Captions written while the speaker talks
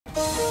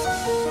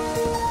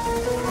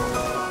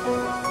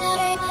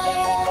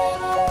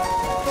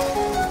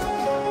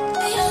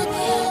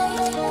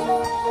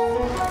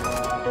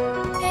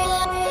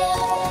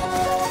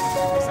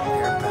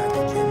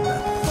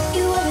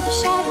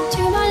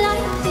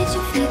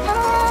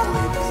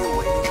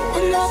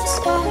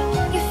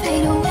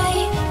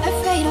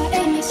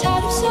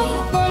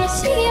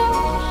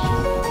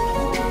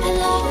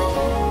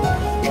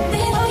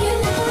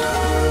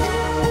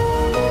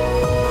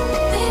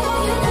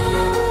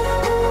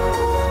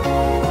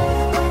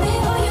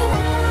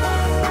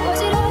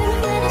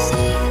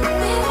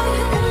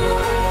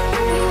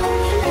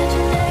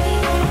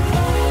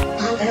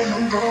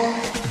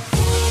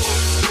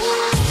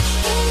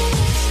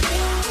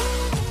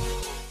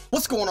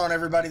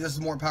everybody? This is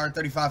More Power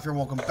 35 here.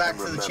 Welcome back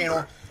to the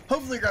channel.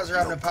 Hopefully you guys are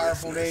having a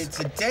powerful day.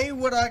 Today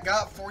what I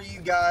got for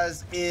you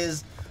guys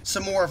is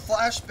some more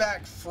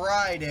Flashback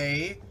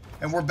Friday.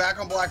 And we're back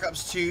on Black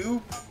Ops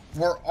 2.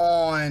 We're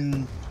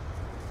on...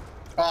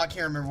 Oh, I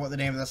can't remember what the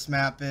name of this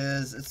map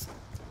is.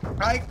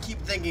 I keep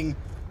thinking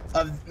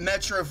of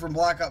Metro from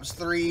Black Ops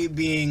 3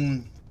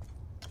 being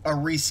a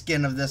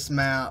reskin of this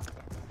map.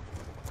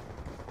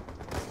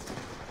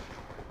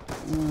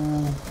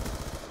 Ooh.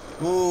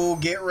 Ooh,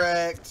 get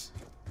wrecked.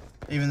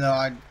 Even though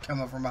I'd come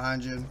up from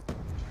behind you.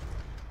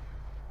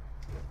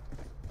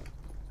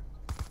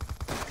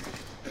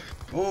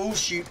 Oh,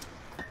 shoot.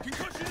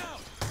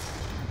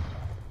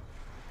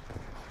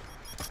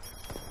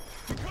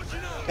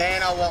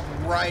 And I walked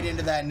right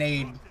into that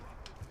nade.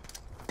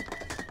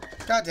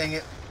 God dang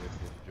it.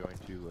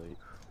 Joined too late.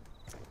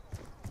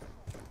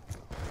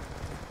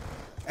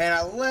 And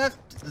I left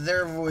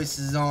their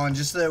voices on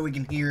just so that we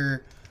can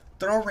hear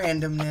the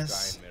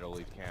randomness. Guy in middle,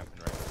 he's camping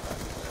right beside.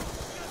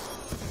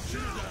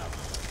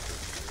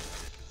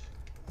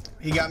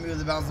 He got me with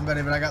the bouncing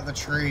buddy, but I got the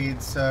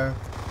trade, so.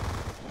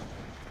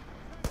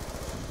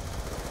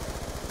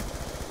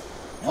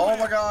 Oh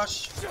my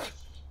gosh.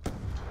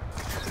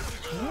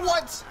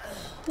 What?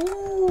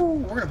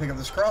 Ooh, we're gonna pick up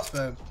this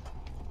crossbow.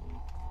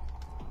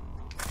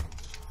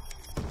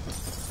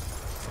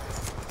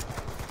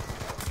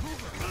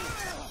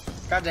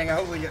 God dang, I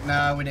hope we get.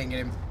 No, we didn't get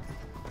him.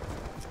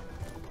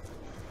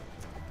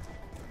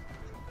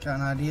 Got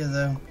an idea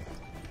though.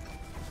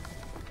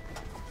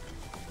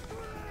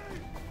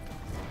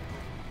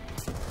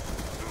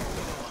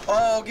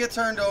 Oh, get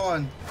turned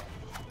on.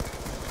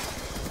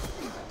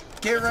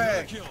 Get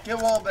wrecked. Get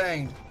wall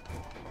banged.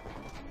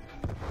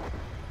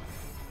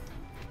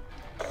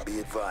 Be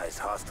advised,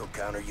 hostile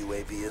counter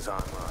UAV is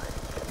online.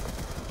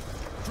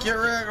 Get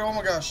wrecked. Oh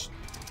my gosh.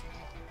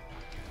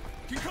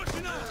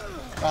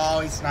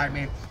 Oh, he sniped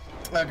me.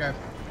 Okay.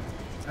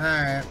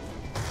 Alright.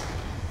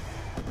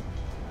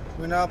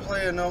 We're not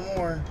playing no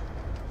more.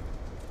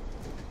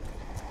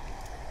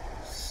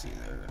 Let's see,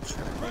 they're gonna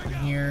try to get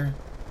in here.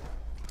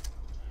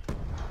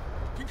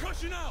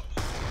 Concussion out.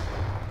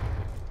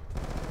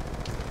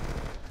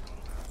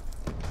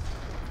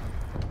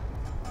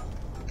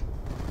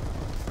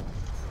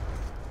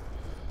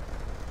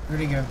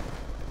 Where'd he go?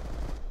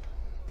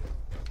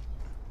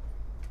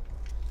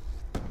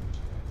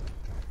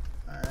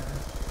 Alright.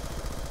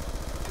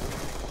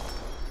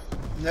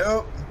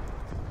 Nope.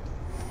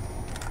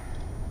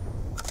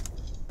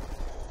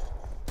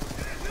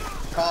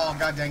 Oh,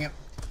 god dang it.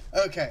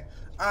 Okay.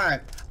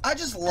 Alright. I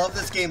just love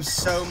this game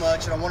so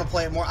much and I want to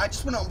play it more. I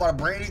just went out and bought a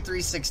brand new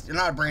 360.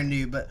 Not a brand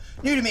new, but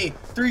new to me,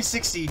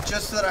 360,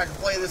 just so that I can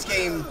play this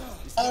game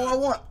all I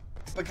want.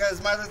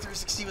 Because my other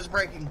 360 was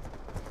breaking.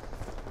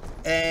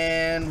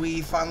 And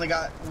we finally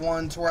got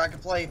one to where I can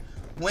play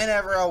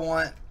whenever I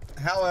want,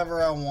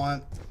 however I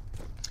want.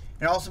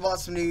 And I also bought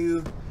some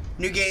new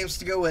games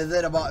to go with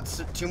it. I bought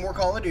 2 more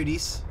Call of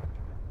Duties.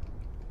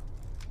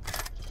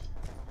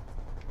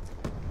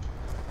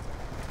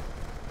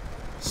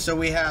 So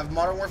we have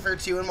Modern Warfare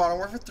 2 and Modern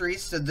Warfare 3,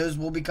 so those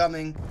will be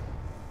coming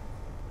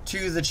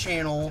to the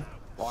channel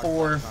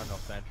for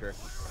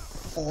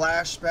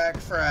Flashback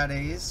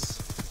Fridays.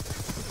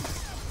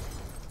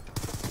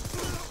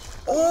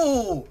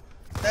 Oh!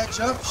 That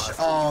jump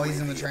oh, he's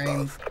in the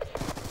train.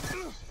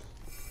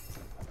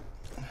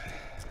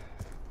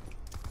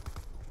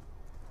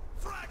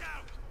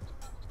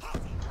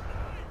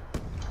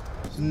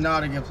 It's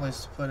not a good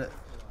place to put it.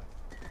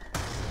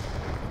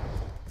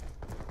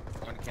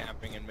 One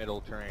camping in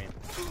middle train.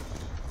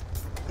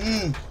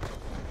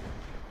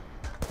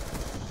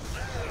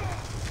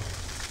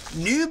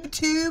 Noob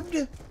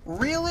tubed?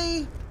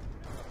 Really?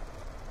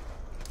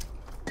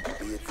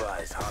 Be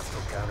advised,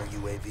 hostile counter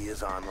UAV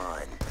is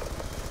online.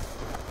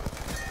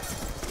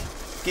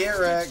 Get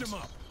wrecked.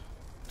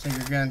 Take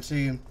your gun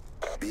too.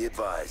 Be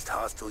advised,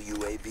 hostile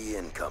UAV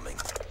incoming.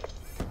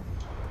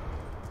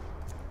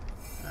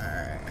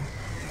 Alright.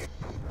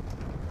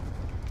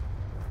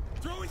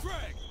 Throwing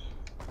frag.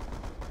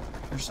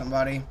 There's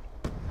somebody.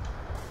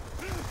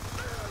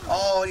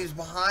 Oh, he's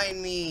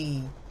behind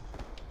me.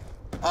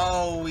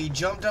 Oh, he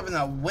jumped up in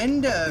that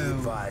window. Be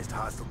advised,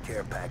 hostile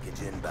care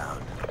package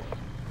inbound.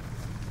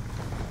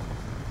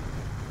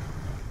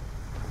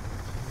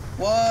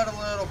 What a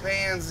little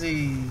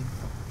pansy.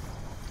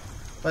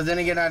 But then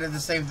again, I did the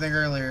same thing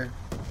earlier.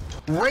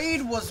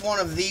 Raid was one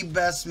of the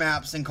best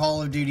maps in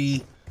Call of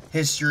Duty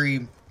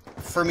history,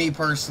 for me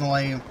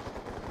personally.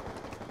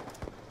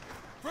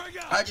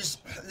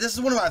 This is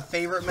one of my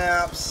favorite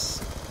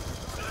maps.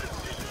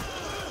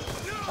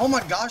 Oh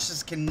my gosh,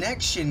 this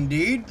connection,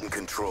 dude.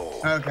 Control.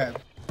 Okay.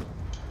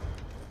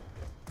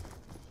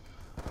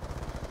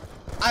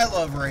 I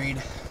love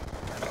Raid.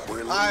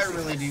 I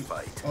really do.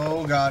 Fight.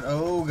 Oh god,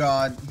 oh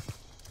god.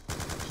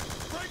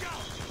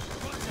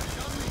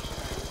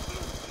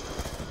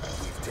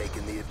 We've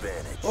taken the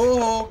advantage.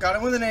 Oh, got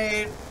him with an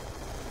aid.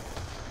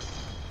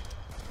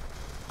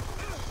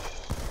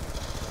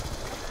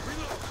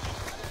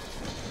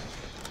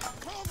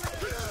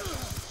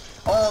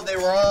 Oh, they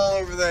were all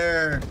over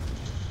there.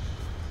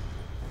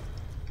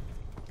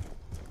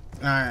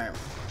 Alright.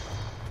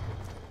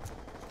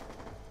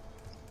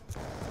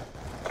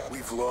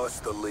 We've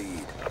lost the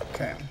lead.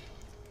 Okay.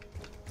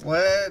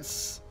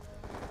 Let's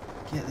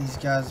get these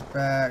guys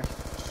back.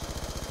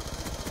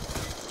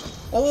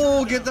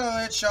 Oh, get the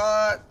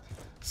headshot.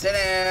 Sit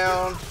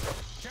down.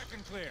 Check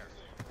and clear.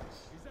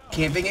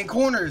 Camping in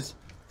corners.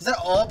 Is that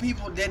all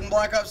people did in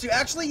Black Ops 2?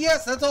 Actually,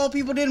 yes, that's all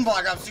people did in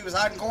Black Ops 2 was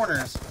hide in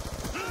corners.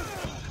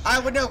 I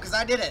would know, because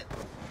I did it.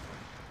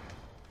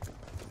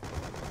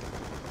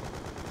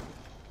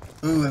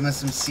 Ooh,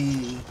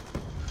 MSMC.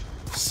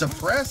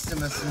 Suppressed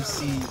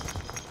MSMC.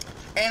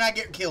 And I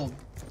get killed.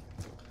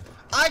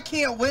 I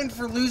can't win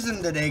for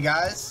losing today,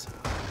 guys.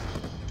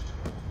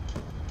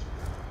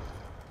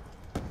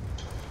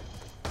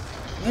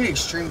 I need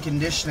extreme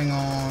conditioning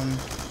on.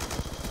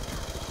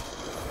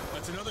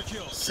 That's another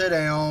kill. Sit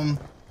down.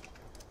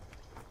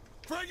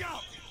 Frag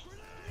out.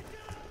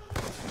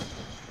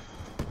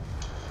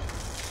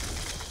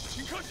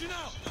 Concussion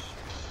out.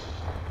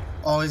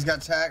 Oh, he's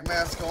got tac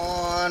mask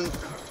on.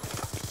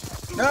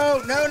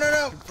 No, no, no,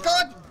 no.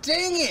 God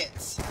dang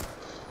it.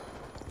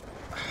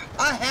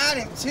 I had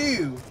him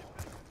too.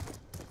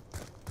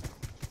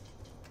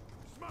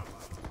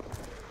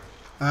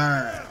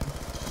 Alright.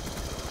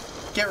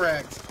 Get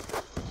wrecked.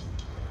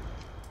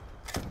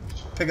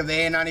 Pick up the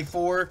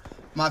A94,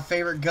 my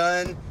favorite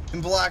gun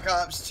in Black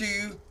Ops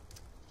 2.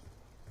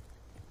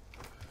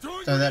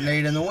 Throw that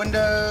nade in the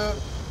window.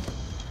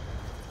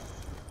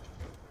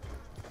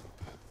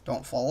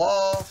 Don't fall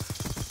off.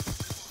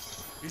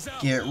 He's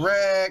out. Get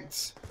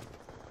wrecked.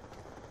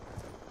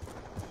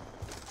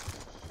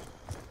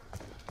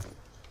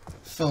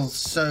 Feels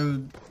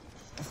so...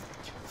 I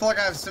feel like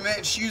I have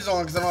cement shoes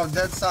on because I don't have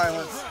dead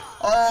silence.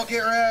 Oh,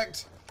 get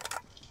wrecked.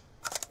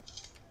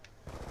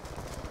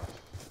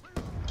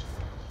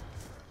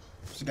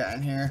 What's a guy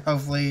in here?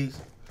 Hopefully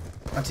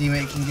my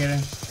teammate can get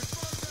him.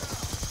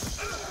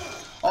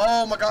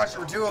 Oh my gosh, there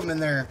were two of them in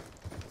there.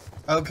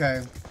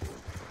 Okay.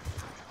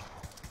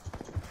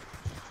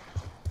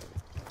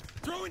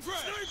 Throwing frag.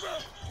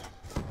 Sniper.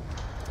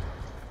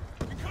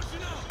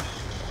 Concussion out.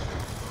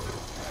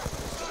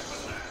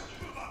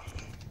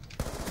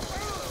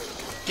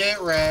 Get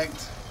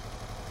wrecked.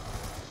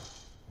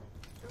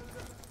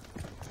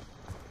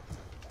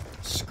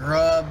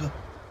 Scrub.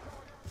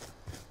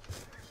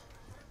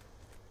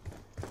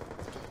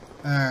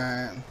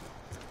 Alright.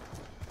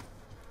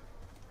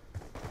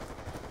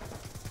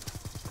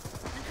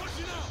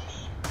 Concussion out.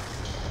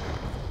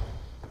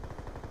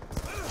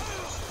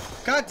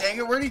 God dang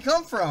it, where'd he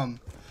come from?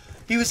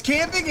 He was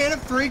camping in a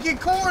freaking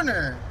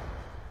corner.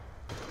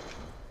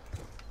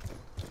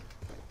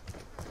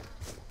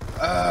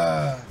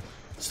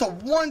 It's the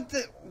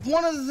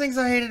one of the things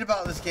I hated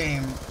about this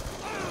game.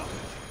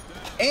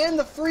 And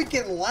the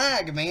freaking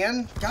lag,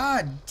 man.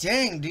 God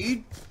dang,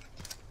 dude.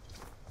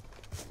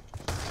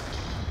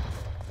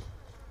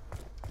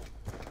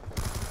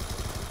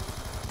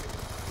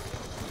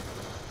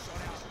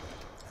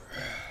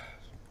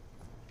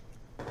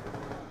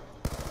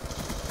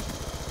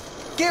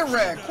 Get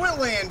wrecked. Quit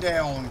laying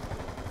down.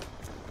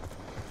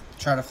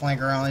 Try to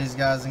flank around these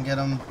guys and get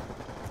them.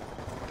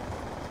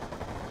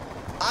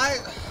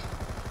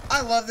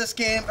 I love this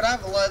game, but I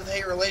have a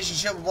love-hate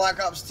relationship with Black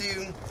Ops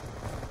 2.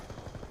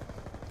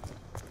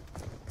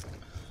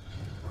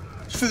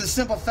 For the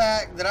simple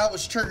fact that I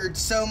was triggered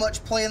so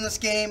much playing this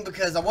game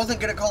because I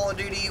wasn't good at Call of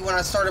Duty when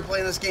I started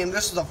playing this game.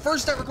 This was the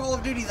first ever Call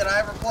of Duty that I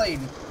ever played.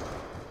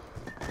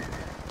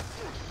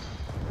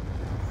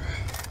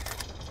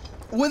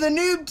 With a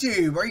noob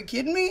tube. Are you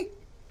kidding me?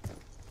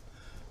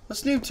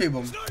 Let's noob tube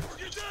them. Sniper,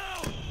 get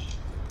down.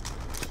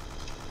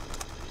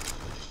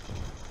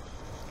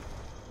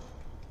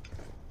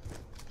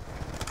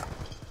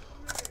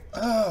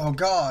 Oh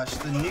gosh,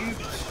 the noob.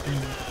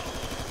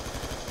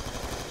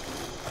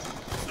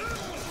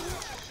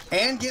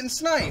 And getting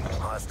sniped.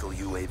 Hostile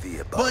UAV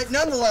above. But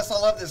nonetheless, I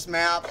love this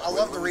map. I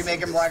love the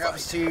remake in Black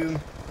Ops 2.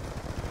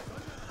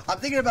 I'm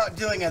thinking about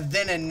doing a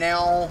then and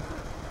now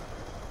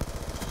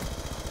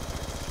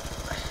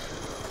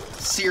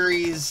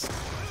series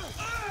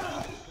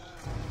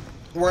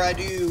where I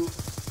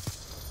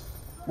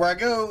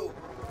go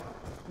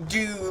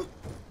do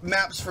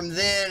maps from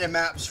then and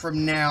maps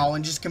from now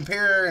and just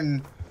compare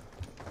and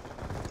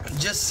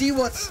just see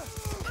what's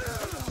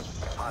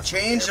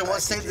changed and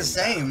what stayed the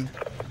same.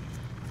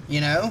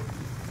 You know?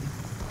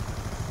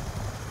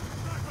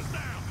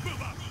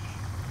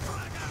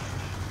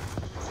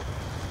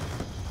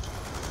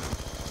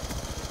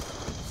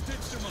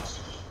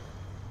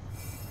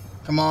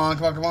 Come on,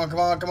 come on, come on, come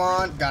on, come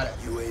on. Got it.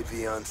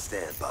 UAV on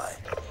standby.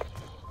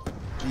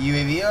 The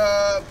UAV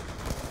up.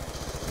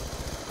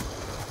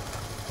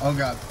 Oh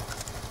god.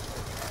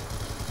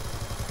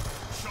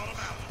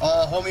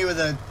 Oh, homie with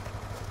a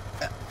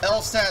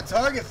LSAT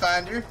target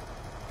finder.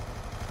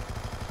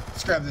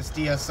 Let's grab this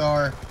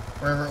DSR.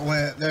 Wherever it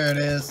went. There it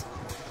is.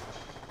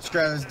 Let's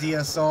grab this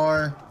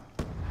DSR.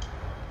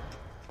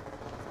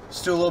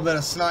 Let's do a little bit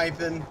of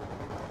sniping.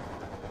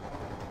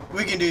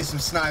 We can do some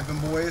sniping,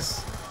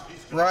 boys.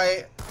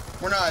 Right?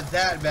 We're not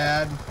that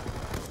bad.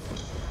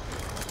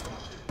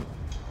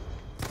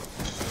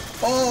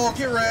 Oh,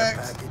 get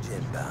wrecked. Package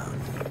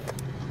inbound.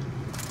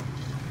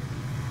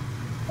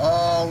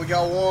 Oh, we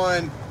got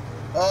one.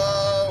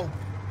 Oh.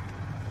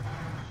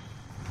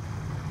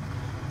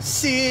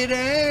 Sit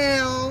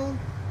down.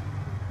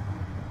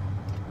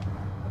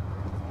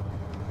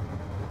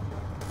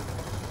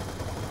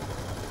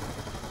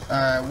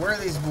 Alright, where are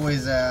these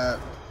boys at?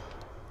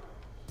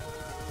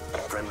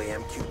 Friendly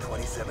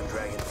MQ-27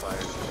 Dragonfire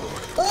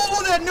deployed.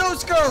 Oh, that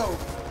no-scope!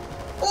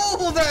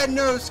 Oh, that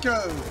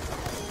no-scope!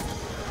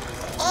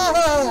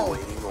 Oh!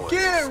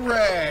 Get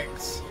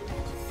wrecked!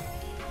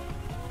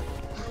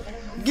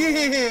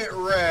 Get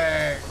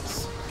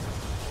wrecked!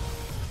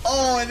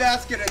 Oh, and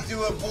that's gonna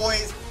do it,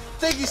 boys.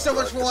 Thank you so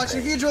much for watching.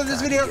 If you enjoyed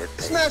this video,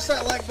 smash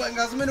that like button,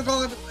 guys. Let me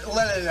know in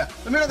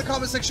the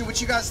comment section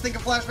what you guys think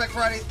of Flashback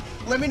Fridays.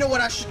 Let me know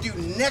what I should do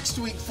next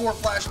week for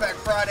Flashback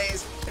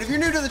Fridays. And if you're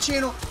new to the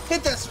channel,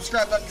 hit that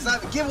subscribe button because I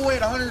have a giveaway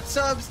at 100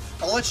 subs.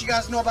 I'll let you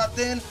guys know about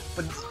then.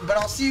 But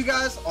I'll see you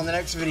guys on the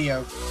next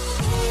video.